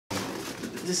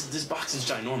this box is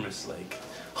ginormous. Like,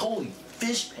 holy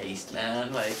fish paste,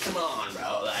 man. Like, come on,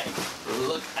 bro. Like,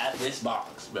 look at this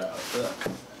box, bro. Look.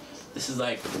 This is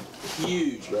like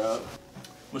huge, bro.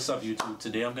 What's up, YouTube?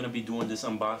 Today I'm gonna be doing this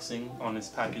unboxing on this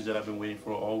package that I've been waiting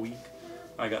for all week.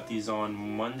 I got these on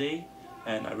Monday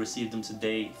and I received them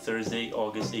today, Thursday,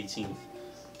 August 18th.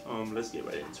 Let's get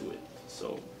right into it.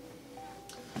 So,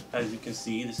 as you can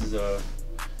see, this is a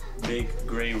big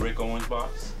gray Rick Owens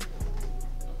box.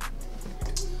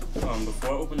 Before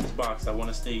I open this box, I want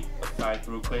to state a fact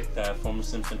real quick that former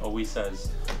Simpson always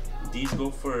says. These go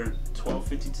for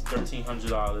 $1,250 to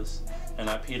 $1,300, and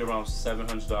I paid around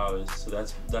 $700, so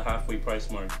that's the halfway price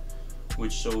mark,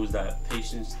 which shows that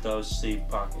patience does save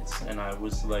pockets. And I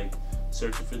was like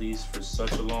searching for these for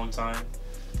such a long time,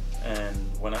 and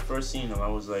when I first seen them, I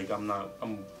was like, I'm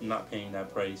not paying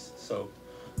that price. So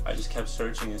I just kept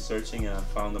searching and searching, and I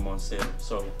found them on sale.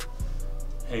 So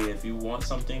hey, if you want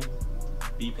something,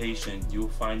 be patient. You'll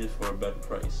find it for a better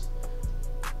price.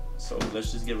 So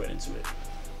let's just get right into it.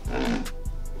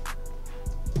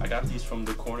 I got these from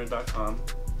thecorner.com.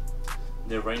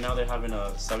 Right now they're having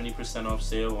a 70% off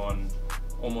sale on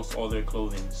almost all their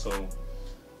clothing. So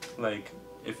like,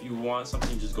 if you want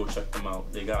something, just go check them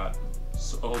out. They got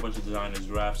a whole bunch of designers: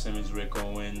 Raf Simons, Rick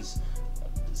Owens.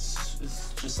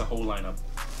 It's just a whole lineup.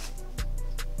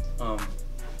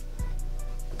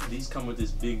 These come with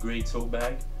this big gray tote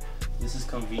bag. This is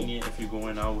convenient if you're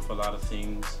going out with a lot of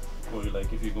things, or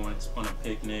like if you're going on a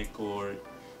picnic, or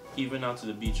even out to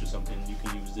the beach or something. You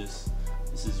can use this.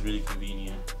 This is really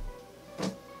convenient.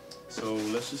 So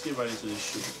let's just get right into this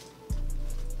shoe.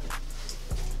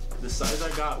 The size I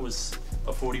got was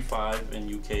a 45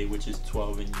 in UK, which is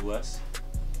 12 in US.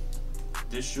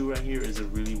 This shoe right here is a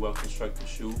really well constructed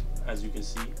shoe, as you can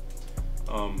see.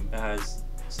 It has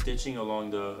stitching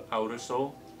along the outer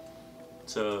sole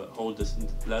to hold this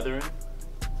leather in,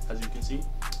 as you can see.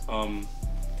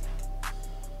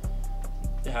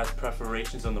 It has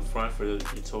perforations on the front for your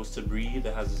toes to breathe.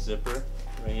 It has a zipper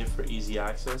right here for easy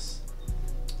access.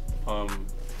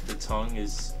 The tongue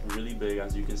is really big,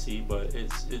 as you can see, but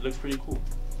it looks pretty cool.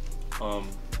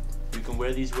 You can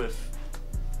wear these with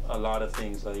a lot of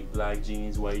things, like black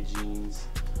jeans, white jeans,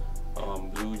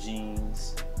 blue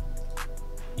jeans,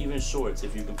 even shorts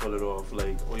if you can pull it off.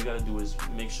 Like, all you gotta do is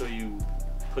make sure you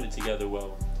put it together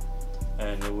well,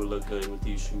 and it will look good with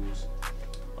these shoes.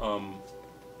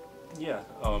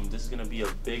 This is gonna be a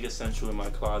big essential in my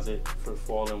closet for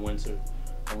fall and winter.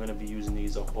 I'm gonna be using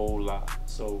these a whole lot,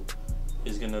 so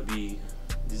this is gonna be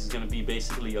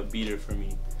basically a beater for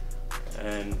me.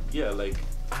 And yeah, like,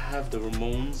 I have the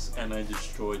Ramones and I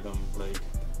destroyed them. Like,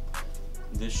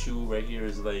 this shoe right here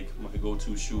is like my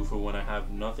go-to shoe for when I have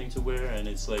nothing to wear and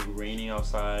it's like raining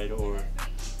outside, or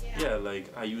yeah, like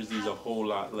I use these a whole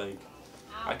lot. Like,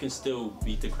 I can still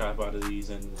beat the crap out of these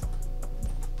and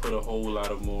put a whole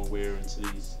lot of more wear into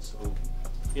these. So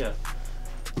yeah,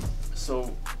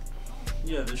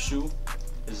 this shoe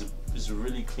is a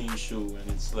really clean shoe, and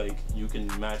it's like you can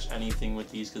match anything with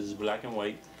these because it's black and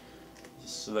white.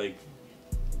 It's like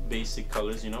basic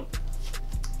colors, you know.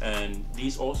 And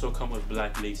these also come with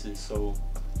black laces, so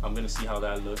I'm gonna see how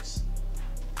that looks.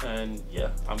 And yeah,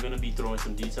 I'm gonna be throwing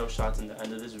some detail shots in the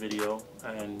end of this video,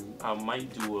 and I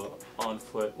might do a on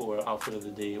foot or outfit of the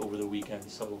day over the weekend.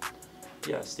 So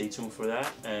yeah, stay tuned for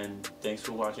that, and thanks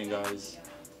for watching, guys.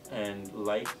 And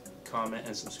like, comment,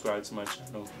 and subscribe to my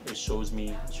channel. It shows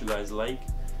me what you guys like,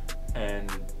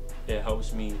 and it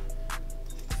helps me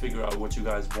figure out what you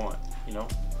guys want, you know.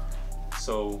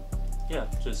 So yeah,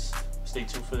 just stay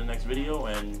tuned for the next video,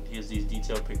 and here's these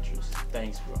detailed pictures.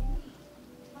 Thanks, bro.